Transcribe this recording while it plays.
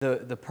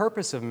The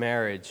purpose of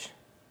marriage,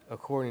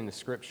 according to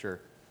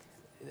Scripture,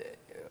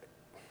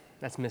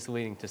 that's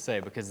misleading to say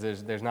because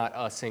there's not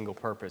a single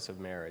purpose of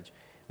marriage.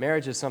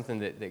 Marriage is something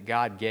that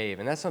God gave,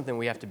 and that's something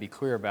we have to be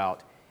clear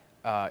about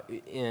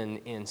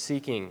in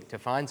seeking to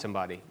find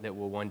somebody that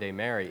will one day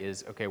marry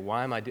is, okay,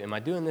 why am I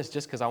doing this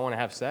just because I want to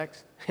have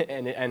sex?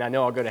 and I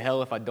know I'll go to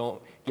hell if I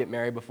don't get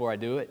married before I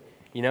do it.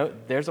 You know,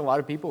 there's a lot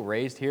of people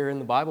raised here in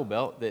the Bible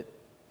Belt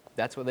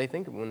that's what they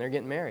think of when they're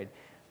getting married.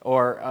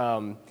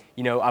 Or,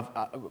 you know,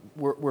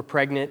 we're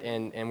pregnant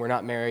and we're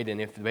not married, and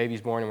if the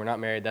baby's born and we're not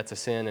married, that's a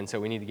sin, and so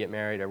we need to get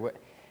married. Or what,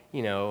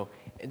 you know,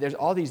 there's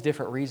all these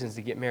different reasons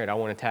to get married. I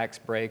want a tax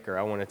break, or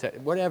I want to,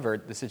 whatever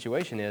the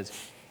situation is.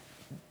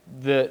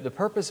 The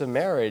purpose of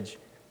marriage,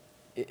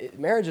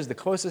 marriage is the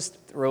closest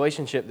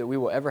relationship that we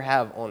will ever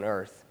have on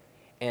earth,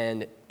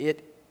 and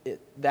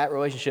that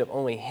relationship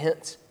only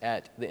hints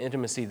at the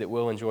intimacy that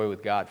we'll enjoy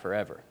with God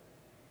forever.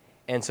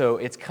 And so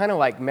it's kind of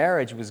like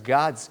marriage was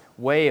God's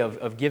way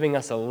of giving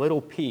us a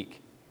little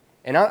peek.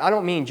 And I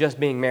don't mean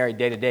just being married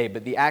day to day,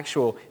 but the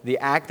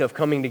act of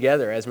coming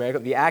together as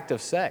married, the act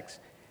of sex.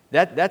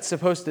 That's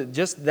supposed to,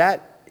 just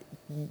that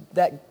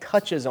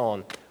touches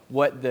on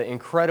what the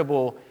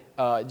incredible,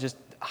 just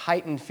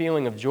heightened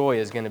feeling of joy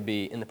is going to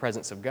be in the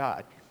presence of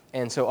God.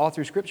 And so all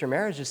through Scripture,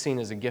 marriage is seen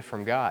as a gift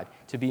from God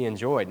to be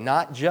enjoyed,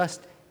 not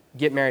just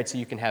get married so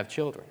you can have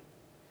children,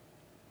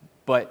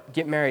 but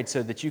get married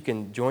so that you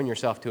can join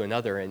yourself to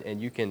another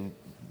and you can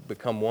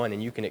become one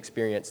and you can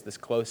experience this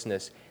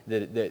closeness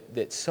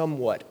that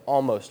somewhat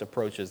almost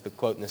approaches the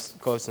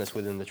closeness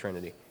within the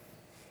Trinity.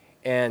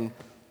 And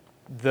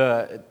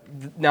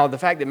now the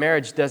fact that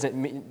marriage doesn't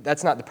mean,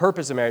 that's not the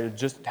purpose of marriage,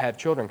 just to have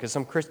children, because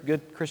some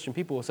good Christian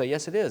people will say,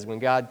 yes, it is. When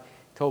God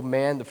told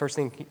man, the first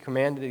thing he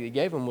commanded he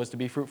gave him was to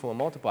be fruitful and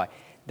multiply.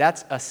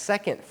 That's a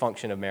second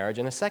function of marriage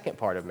and a second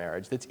part of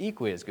marriage that's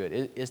equally as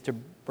good, is to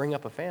bring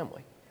up a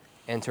family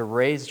and to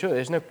raise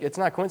children. It's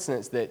not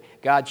coincidence that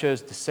God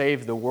chose to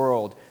save the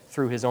world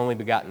through his only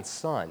begotten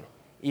Son.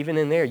 Even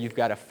in there, you've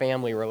got a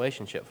family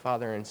relationship,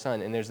 father and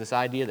son, and there's this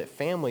idea that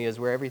family is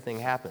where everything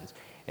happens,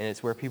 and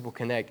it's where people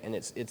connect, and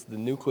it's the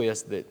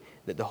nucleus that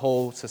the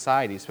whole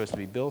society is supposed to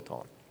be built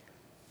on.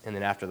 And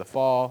then after the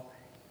fall,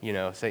 you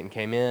know, Satan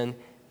came in,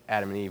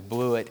 Adam and Eve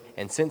blew it,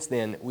 and since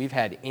then, we've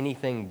had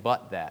anything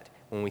but that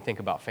when we think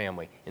about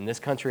family in this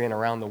country and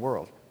around the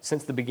world,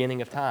 since the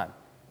beginning of time.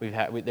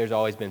 There's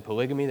always been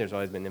polygamy, there's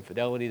always been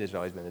infidelity, there's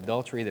always been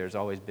adultery, there's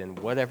always been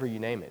whatever you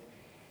name it.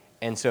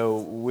 And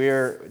so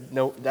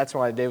that's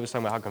why Dave was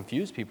talking about how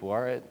confused people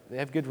are. They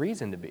have good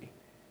reason to be,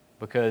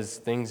 because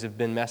things have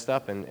been messed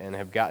up and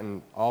have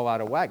gotten all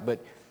out of whack.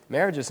 But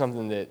marriage is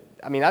something that,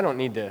 I mean, I don't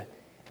need to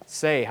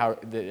say how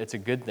that it's a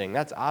good thing.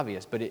 That's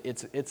obvious, but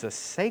it's a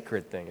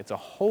sacred thing. It's a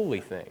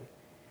holy thing.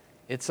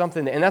 It's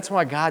something, and that's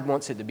why God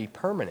wants it to be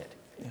permanent.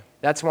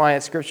 That's why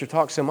Scripture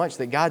talks so much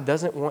that God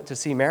doesn't want to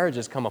see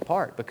marriages come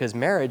apart, because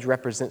marriage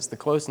represents the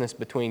closeness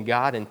between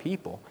God and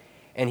people.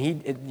 And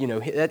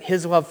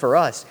his love for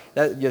us,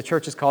 the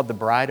church is called the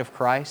bride of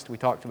Christ. We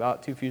talked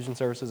about 2 fusion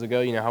services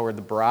ago, how we're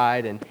the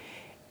bride,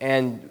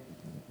 and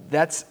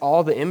that's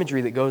all the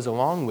imagery that goes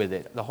along with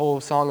it. The whole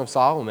Song of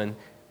Solomon,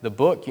 the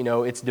book,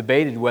 it's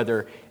debated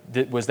whether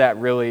was that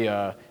really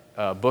a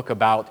book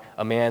about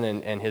a man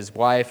and his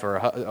wife, or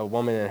a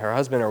woman and her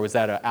husband, or was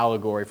that an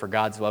allegory for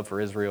God's love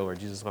for Israel or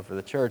Jesus' love for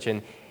the church?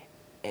 And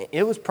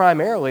it was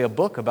primarily a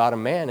book about a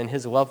man and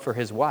his love for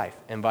his wife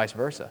and vice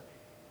versa.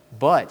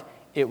 But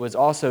it was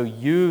also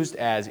used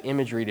as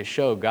imagery to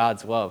show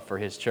God's love for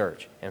his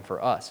church and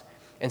for us.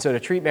 And so to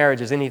treat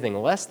marriage as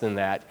anything less than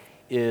that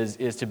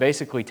is to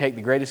basically take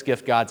the greatest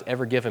gift God's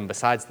ever given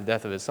besides the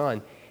death of his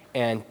Son,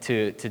 and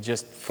to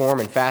just form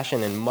and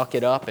fashion and muck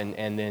it up and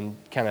then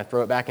kind of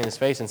throw it back in his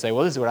face and say,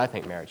 well, this is what I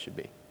think marriage should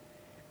be.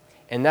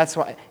 And that's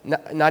why,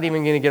 not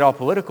even going to get all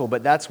political,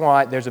 but that's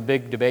why there's a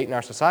big debate in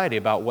our society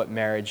about what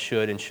marriage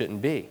should and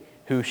shouldn't be,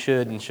 who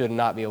should and should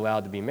not be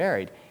allowed to be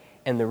married.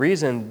 And the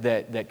reason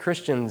that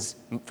Christians,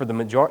 for the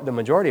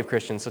majority of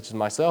Christians, such as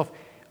myself,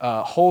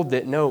 hold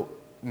that no,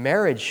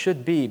 marriage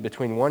should be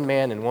between one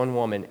man and one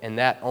woman, and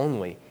that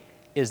only,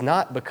 is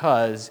not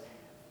because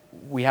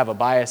we have a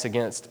bias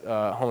against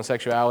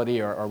homosexuality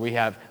or we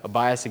have a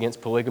bias against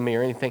polygamy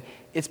or anything.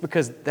 It's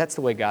because that's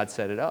the way God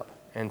set it up.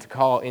 And to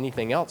call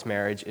anything else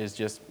marriage is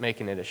just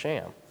making it a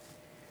sham.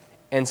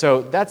 And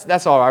so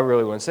that's all I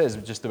really want to say, is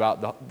just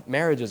about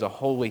marriage is a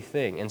holy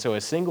thing. And so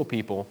as single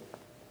people,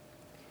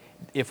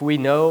 if we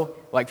know,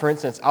 like for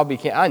instance,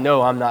 I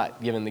know I'm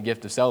not given the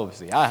gift of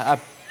celibacy. I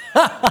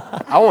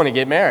want to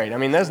get married. I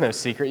mean, there's no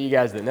secret, you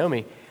guys that know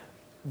me.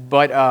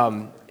 But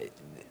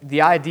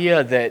the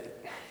idea that,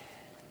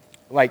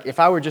 like, if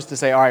I were just to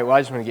say, all right, well,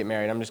 I just want to get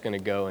married, I'm just going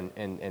to go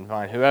and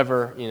find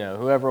whoever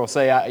will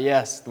say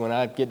yes when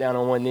I get down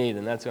on one knee,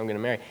 then that's who I'm going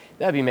to marry.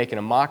 That'd be making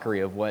a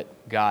mockery of what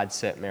God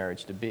set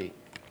marriage to be.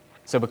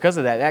 So because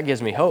of that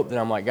gives me hope that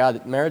I'm like,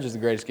 God, marriage is the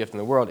greatest gift in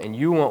the world, and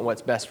you want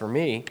what's best for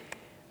me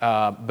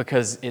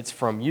because it's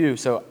from you.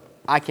 So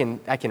I can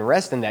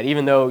rest in that,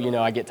 even though,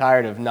 I get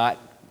tired of not,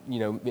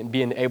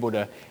 being able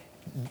to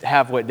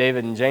have what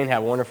David and Jane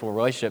have, a wonderful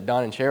relationship,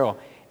 Don and Cheryl.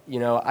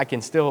 I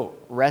can still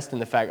rest in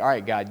the fact, all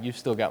right, God, you've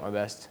still got my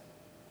best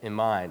in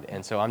mind.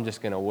 And so I'm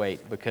just going to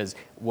wait, because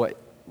what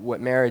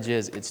marriage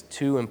is, it's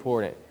too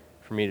important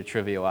for me to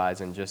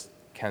trivialize and just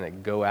kind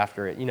of go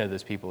after it.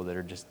 Those people that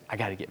are just, I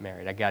got to get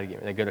married.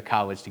 They go to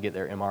college to get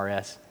their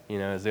MRS,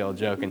 as the old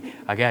joke, and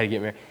I got to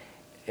get married.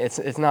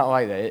 It's not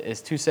like that.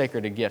 It's too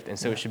sacred a gift. And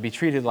so it should be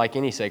treated like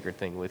any sacred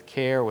thing, with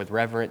care, with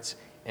reverence,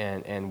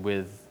 and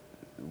with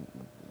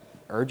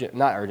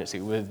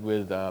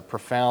with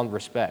profound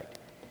respect.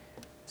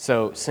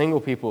 So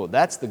single people,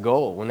 that's the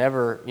goal.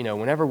 Whenever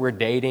we're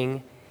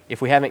dating,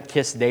 if we haven't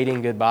kissed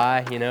dating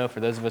goodbye, for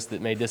those of us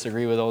that may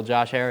disagree with old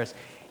Josh Harris,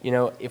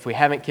 if we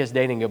haven't kissed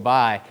dating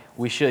goodbye,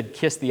 we should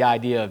kiss the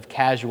idea of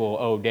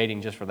casual,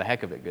 dating just for the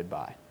heck of it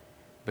goodbye.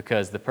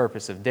 Because the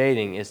purpose of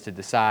dating is to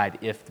decide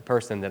if the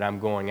person that I'm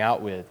going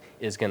out with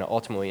is going to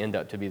ultimately end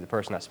up to be the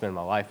person I spend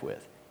my life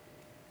with.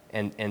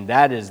 And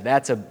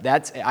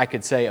that's I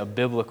could say a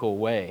biblical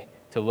way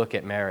to look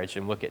at marriage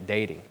and look at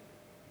dating,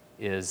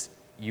 is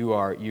you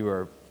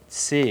are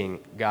seeing,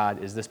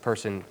 God, is this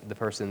person the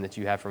person that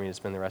you have for me to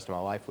spend the rest of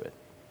my life with?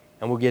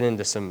 And we'll get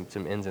into some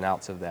ins and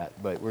outs of that,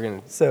 but we're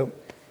going to... So,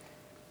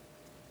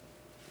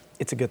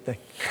 it's a good thing.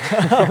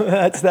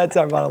 That's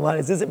our bottom line.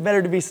 Is it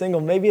better to be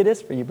single? Maybe it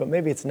is for you, but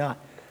maybe it's not.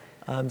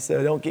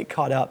 So don't get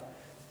caught up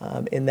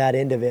in that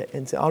end of it.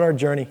 And so on our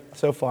journey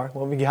so far,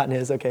 what we've gotten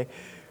is, okay,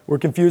 we're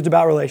confused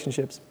about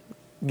relationships.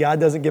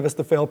 God doesn't give us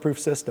the fail-proof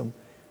system,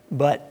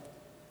 but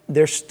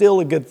there's still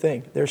a good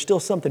thing. There's still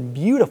something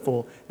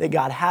beautiful that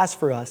God has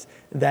for us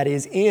that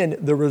is in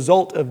the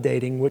result of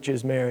dating, which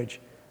is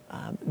marriage.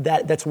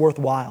 That's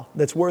worthwhile.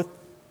 That's worth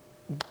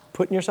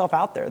putting yourself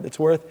out there. That's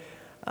worth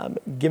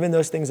giving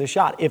those things a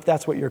shot, if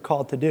that's what you're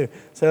called to do.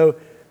 So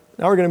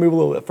now we're going to move a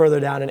little bit further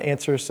down and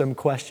answer some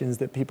questions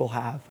that people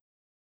have.